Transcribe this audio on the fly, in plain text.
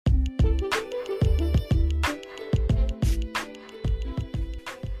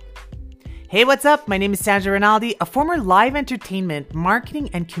Hey, what's up? My name is Sandra Rinaldi, a former live entertainment, marketing,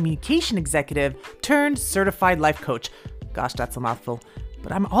 and communication executive turned certified life coach. Gosh, that's a mouthful.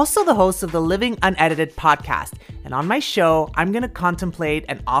 But I'm also the host of the Living Unedited podcast. And on my show, I'm going to contemplate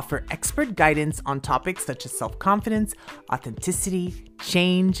and offer expert guidance on topics such as self-confidence, authenticity,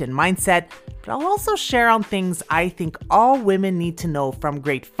 change, and mindset. But I'll also share on things I think all women need to know, from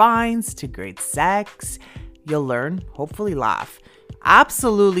great finds to great sex. You'll learn, hopefully laugh.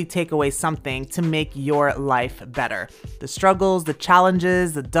 Absolutely take away something to make your life better. The struggles, the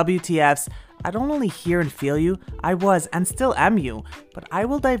challenges, the WTFs. I don't only hear and feel you, I was and still am you, but I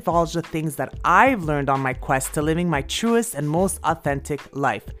will divulge the things that I've learned on my quest to living my truest and most authentic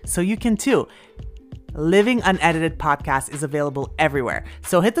life. So you can too. Living Unedited podcast is available everywhere.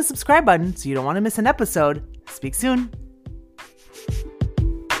 So hit the subscribe button so you don't want to miss an episode. Speak soon.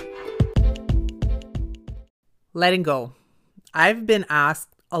 Letting go. I've been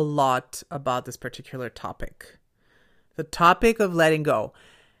asked a lot about this particular topic. The topic of letting go.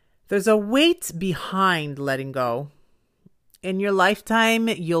 There's a weight behind letting go. In your lifetime,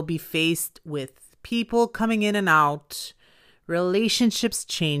 you'll be faced with people coming in and out, relationships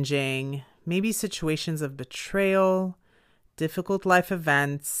changing, maybe situations of betrayal, difficult life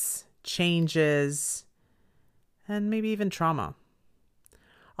events, changes, and maybe even trauma.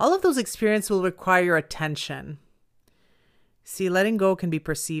 All of those experiences will require your attention. See, letting go can be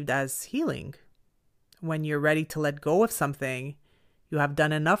perceived as healing. When you're ready to let go of something, you have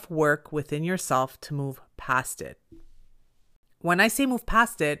done enough work within yourself to move past it. When I say move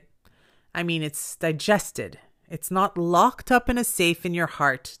past it, I mean it's digested. It's not locked up in a safe in your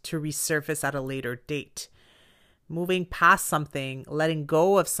heart to resurface at a later date. Moving past something, letting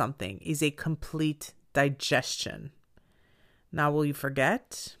go of something, is a complete digestion. Now, will you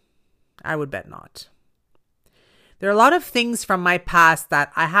forget? I would bet not. There are a lot of things from my past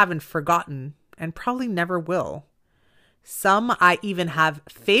that I haven't forgotten and probably never will. Some I even have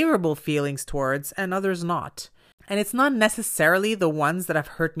favorable feelings towards and others not. And it's not necessarily the ones that have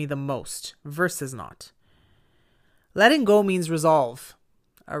hurt me the most versus not. Letting go means resolve.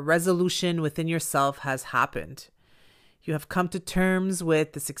 A resolution within yourself has happened. You have come to terms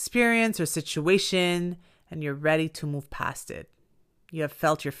with this experience or situation and you're ready to move past it. You have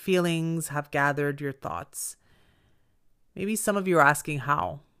felt your feelings, have gathered your thoughts. Maybe some of you are asking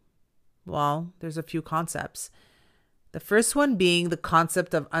how. Well, there's a few concepts. The first one being the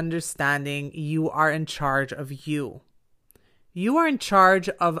concept of understanding you are in charge of you. You are in charge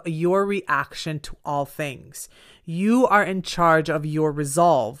of your reaction to all things. You are in charge of your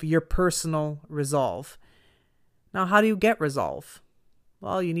resolve, your personal resolve. Now, how do you get resolve?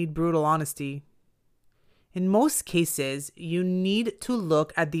 Well, you need brutal honesty. In most cases, you need to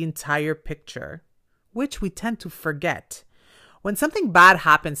look at the entire picture, which we tend to forget. When something bad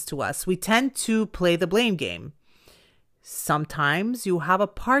happens to us, we tend to play the blame game. Sometimes you have a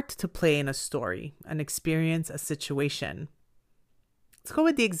part to play in a story, an experience, a situation. Let's go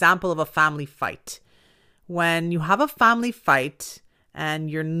with the example of a family fight. When you have a family fight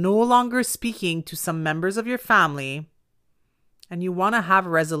and you're no longer speaking to some members of your family and you want to have a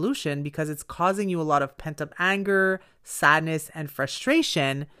resolution because it's causing you a lot of pent-up anger, sadness, and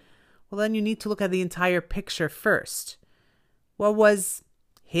frustration, well, then you need to look at the entire picture first. What was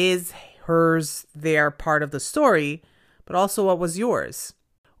his, hers, their part of the story, but also what was yours?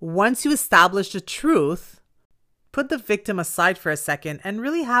 Once you establish the truth, put the victim aside for a second and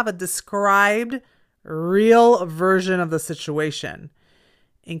really have a described, real version of the situation,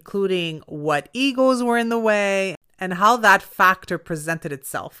 including what egos were in the way and how that factor presented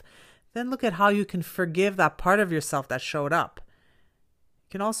itself. Then look at how you can forgive that part of yourself that showed up.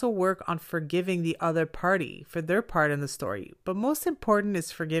 You can also work on forgiving the other party for their part in the story. But most important is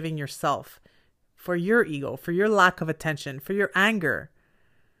forgiving yourself for your ego, for your lack of attention, for your anger.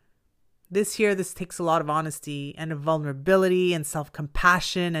 This takes a lot of honesty and vulnerability and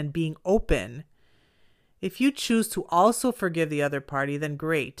self-compassion and being open. If you choose to also forgive the other party, then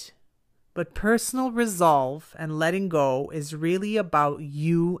great. But personal resolve and letting go is really about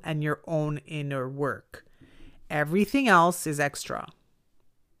you and your own inner work. Everything else is extra.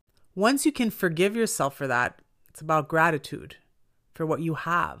 Once you can forgive yourself for that, it's about gratitude for what you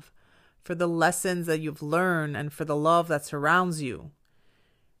have, for the lessons that you've learned, and for the love that surrounds you.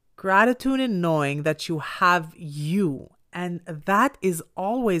 Gratitude in knowing that you have you, and that is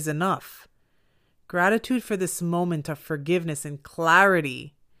always enough. Gratitude for this moment of forgiveness and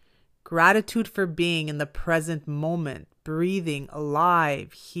clarity. Gratitude for being in the present moment, breathing,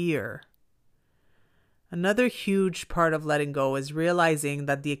 alive, here. Another huge part of letting go is realizing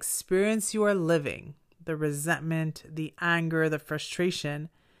that the experience you are living, the resentment, the anger, the frustration,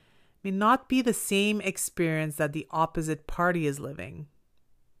 may not be the same experience that the opposite party is living.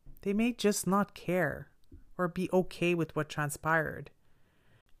 They may just not care or be okay with what transpired.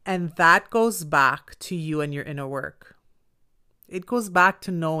 And that goes back to you and your inner work. It goes back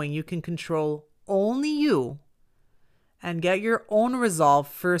to knowing you can control only you and get your own resolve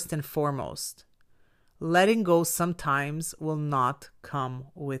first and foremost. Letting go sometimes will not come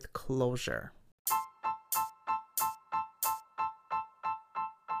with closure.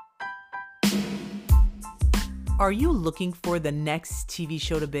 Are you looking for the next TV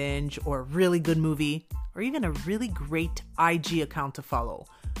show to binge, or a really good movie, or even a really great IG account to follow?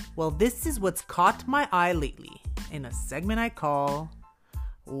 Well, this is what's caught my eye lately in a segment I call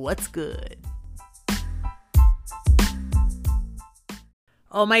What's Good?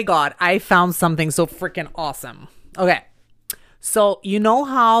 Oh my God, I found something so freaking awesome. Okay, so you know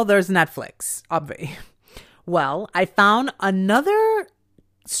how there's Netflix, obviously. Well, I found another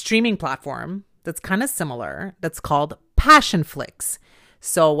streaming platform that's kind of similar that's called Passionflix.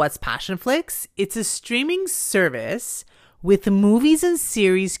 So what's Passionflix? It's a streaming service with movies and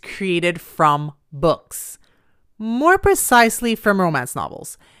series created from books. More precisely, from romance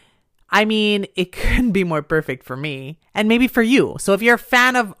novels. I mean, it couldn't be more perfect for me and maybe for you. So if you're a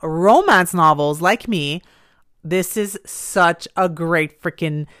fan of romance novels like me, this is such a great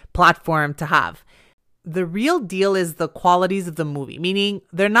freaking platform to have. The real deal is the qualities of the movie, meaning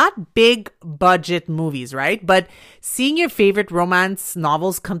they're not big budget movies, right? But seeing your favorite romance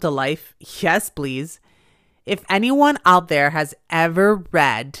novels come to life, yes, please. If anyone out there has ever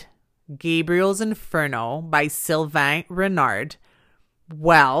read Gabriel's Inferno by Sylvain Renard,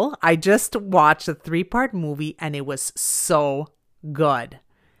 well, I just watched a 3-part movie and it was so good.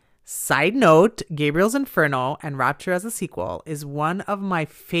 Side note, Gabriel's Inferno and Rapture as a sequel is one of my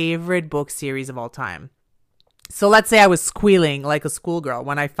favorite book series of all time. So let's say I was squealing like a schoolgirl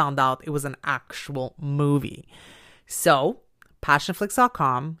when I found out it was an actual movie. So,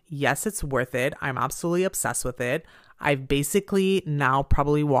 passionflix.com, yes, it's worth it. I'm absolutely obsessed with it. I've basically now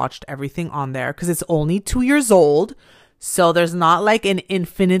probably watched everything on there because it's only 2 years old. So there's not like an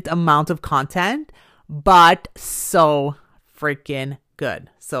infinite amount of content, but so freaking good.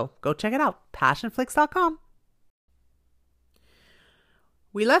 So go check it out, passionflix.com.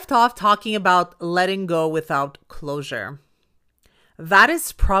 We left off talking about letting go without closure. That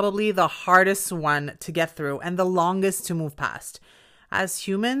is probably the hardest one to get through and the longest to move past. As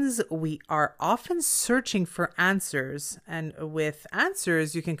humans, we are often searching for answers, and with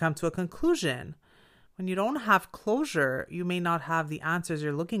answers, you can come to a conclusion. When you don't have closure, you may not have the answers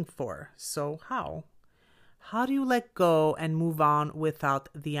you're looking for. So how? How do you let go and move on without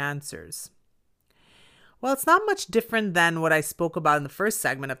the answers? Well, it's not much different than what I spoke about in the first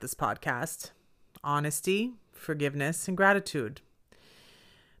segment of this podcast. Honesty, forgiveness, and gratitude.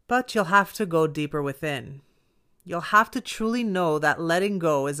 But you'll have to go deeper within. You'll have to truly know that letting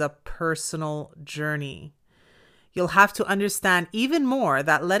go is a personal journey. You'll have to understand even more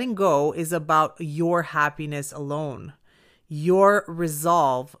that letting go is about your happiness alone. Your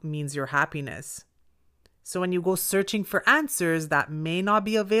resolve means your happiness. So when you go searching for answers that may not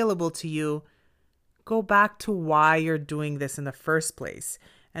be available to you, go back to why you're doing this in the first place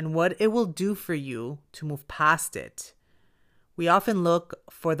and what it will do for you to move past it. We often look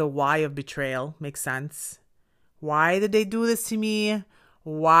for the why of betrayal. Makes sense. Why did they do this to me?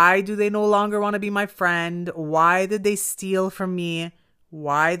 Why do they no longer want to be my friend? Why did they steal from me?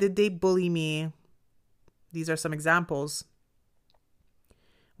 Why did they bully me? These are some examples.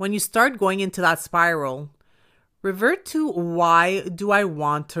 When you start going into that spiral, revert to why do I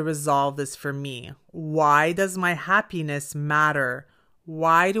want to resolve this for me? Why does my happiness matter?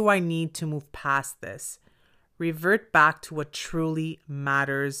 Why do I need to move past this? Revert back to what truly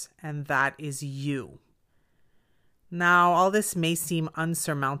matters, and that is you. Now, all this may seem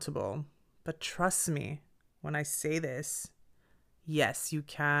unsurmountable, but trust me when I say this, yes, you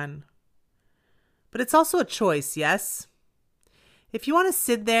can. But it's also a choice, yes? If you want to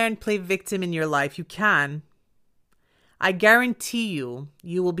sit there and play victim in your life, you can. I guarantee you,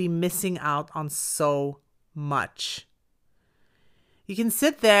 you will be missing out on so much. You can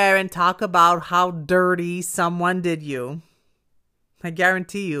sit there and talk about how dirty someone did you. I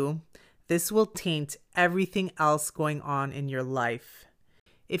guarantee you, this will taint everything else going on in your life.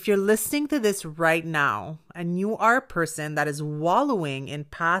 If you're listening to this right now and you are a person that is wallowing in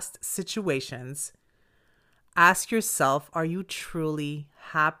past situations, ask yourself, are you truly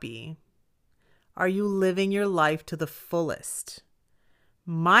happy? Are you living your life to the fullest?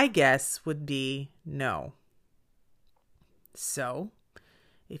 My guess would be no. So,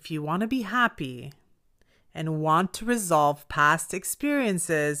 if you want to be happy and want to resolve past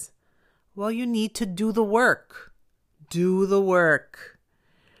experiences, Well, you need to do the work. Do the work.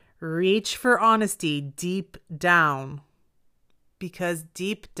 Reach for honesty deep down. Because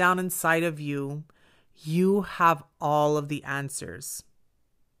deep down inside of you, you have all of the answers.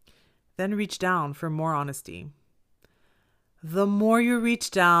 Then reach down for more honesty. The more you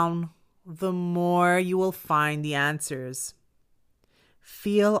reach down, the more you will find the answers.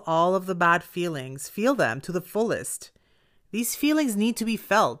 Feel all of the bad feelings. Feel them to the fullest. These feelings need to be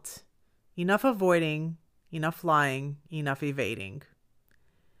felt. Enough avoiding, enough lying, enough evading.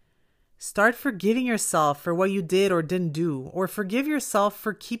 Start forgiving yourself for what you did or didn't do, or forgive yourself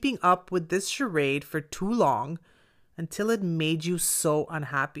for keeping up with this charade for too long until it made you so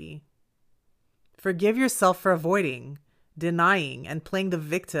unhappy. Forgive yourself for avoiding, denying, and playing the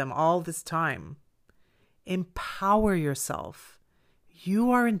victim all this time. Empower yourself.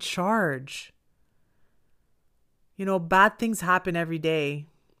 You are in charge. Bad things happen every day.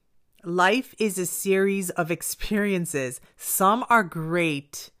 Life is a series of experiences. Some are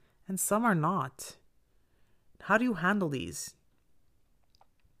great and some are not. How do you handle these?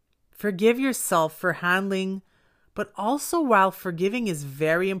 Forgive yourself for handling, but also while forgiving is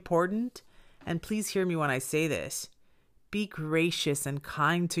very important, and please hear me when I say this, be gracious and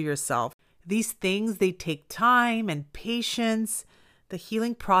kind to yourself. These things, they take time and patience. The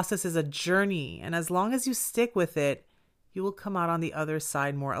healing process is a journey, and as long as you stick with it, you will come out on the other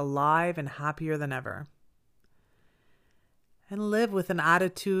side more alive and happier than ever. And live with an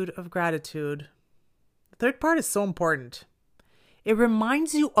attitude of gratitude. The third part is so important. It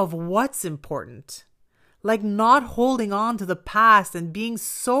reminds you of what's important, like not holding on to the past and being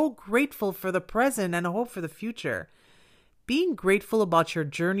so grateful for the present and hope for the future. Being grateful about your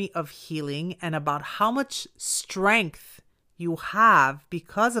journey of healing and about how much strength you have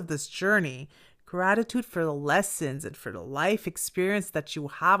because of this journey. Gratitude for the lessons and for the life experience that you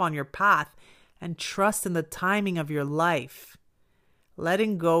have on your path, and trust in the timing of your life.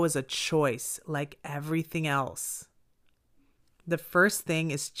 Letting go is a choice, like everything else. The first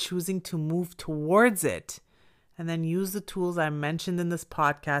thing is choosing to move towards it, and then use the tools I mentioned in this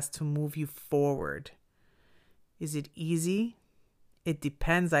podcast to move you forward. Is it easy? It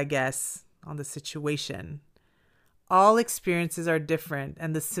depends, I guess, on the situation. All experiences are different,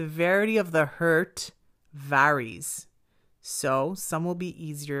 and the severity of the hurt varies. So, some will be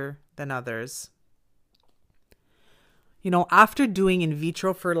easier than others. After doing in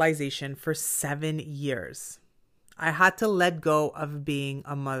vitro fertilization for 7 years, I had to let go of being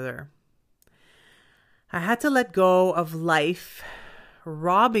a mother. I had to let go of life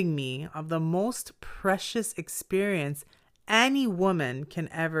robbing me of the most precious experience any woman can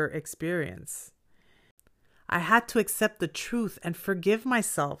ever experience. I had to accept the truth and forgive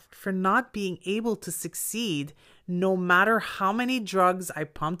myself for not being able to succeed, no matter how many drugs I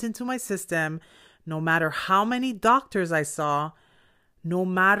pumped into my system, no matter how many doctors I saw, no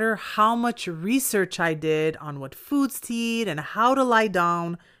matter how much research I did on what foods to eat and how to lie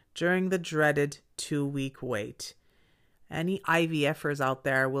down during the dreaded 2-week wait. Any IVFers out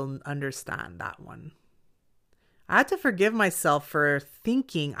there will understand that one. I had to forgive myself for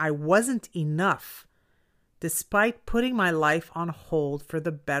thinking I wasn't enough, despite putting my life on hold for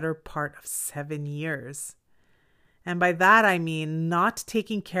the better part of 7 years. And by that, I mean not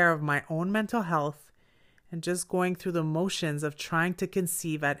taking care of my own mental health and just going through the motions of trying to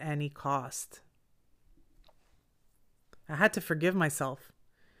conceive at any cost. I had to forgive myself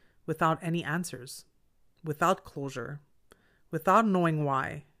without any answers, without closure, without knowing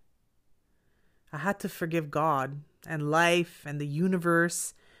why. I had to forgive God and life and the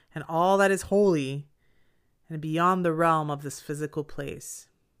universe and all that is holy and beyond the realm of this physical place.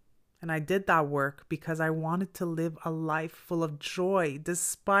 And I did that work because I wanted to live a life full of joy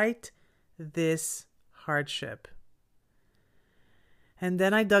despite this hardship. And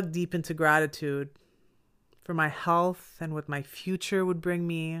then I dug deep into gratitude for my health and what my future would bring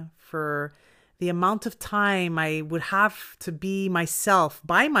me, for the amount of time I would have to be myself,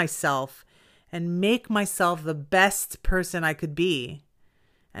 by myself, and make myself the best person I could be,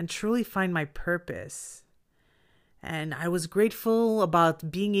 and truly find my purpose. And I was grateful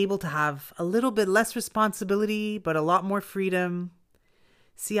about being able to have a little bit less responsibility, but a lot more freedom.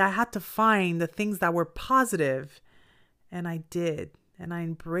 See, I had to find the things that were positive, and I did. And I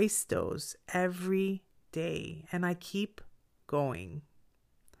embraced those every day, and I keep going.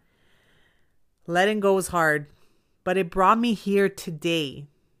 Letting go was hard, but it brought me here today.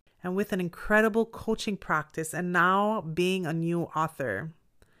 And with an incredible coaching practice and now being a new author,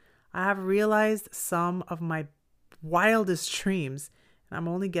 I have realized some of my wildest dreams, and I'm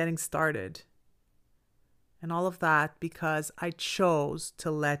only getting started. And all of that because I chose to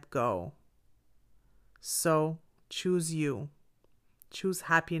let go. So choose you. Choose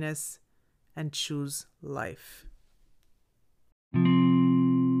happiness and choose life.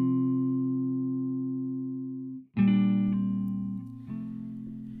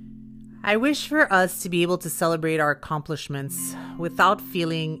 I wish for us to be able to celebrate our accomplishments without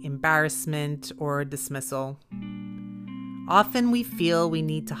feeling embarrassment or dismissal. Often we feel we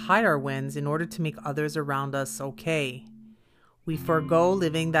need to hide our wins in order to make others around us okay. We forego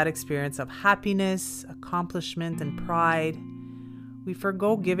living that experience of happiness, accomplishment, and pride. We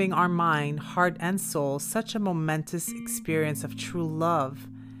forego giving our mind, heart, and soul such a momentous experience of true love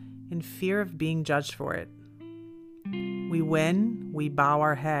in fear of being judged for it. We win, we bow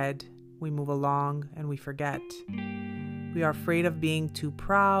our head, we move along, and we forget. We are afraid of being too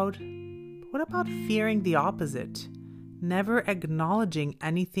proud. But what about fearing the opposite? Never acknowledging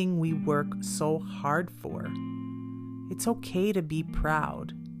anything we work so hard for. It's okay to be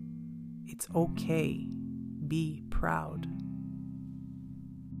proud. It's okay. Be proud.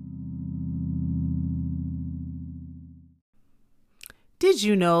 Did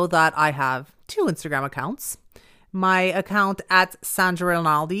you know that I have 2 Instagram accounts? My account at Sandra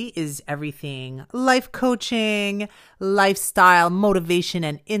Rinaldi is everything life coaching, lifestyle, motivation,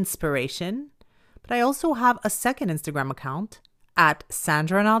 and inspiration. But I also have a second Instagram account at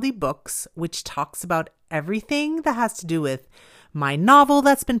Sandra Rinaldi Books, which talks about everything that has to do with my novel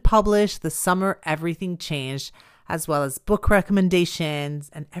that's been published, The Summer Everything Changed, as well as book recommendations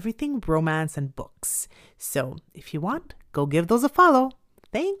and everything romance and books. So if you want, go give those a follow.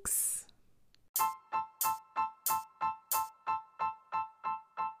 Thanks.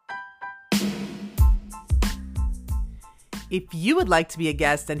 If you would like to be a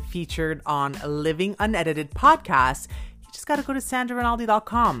guest and featured on a Living Unedited podcast, you just got to go to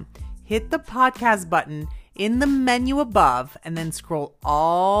sandrarinaldi.com, hit the podcast button in the menu above, and then scroll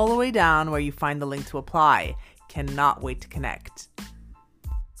all the way down where you find the link to apply. Cannot wait to connect.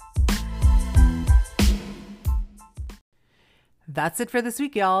 That's it for this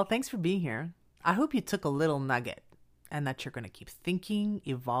week, y'all. Thanks for being here. I hope you took a little nugget and that you're going to keep thinking,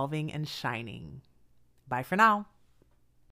 evolving, and shining. Bye for now.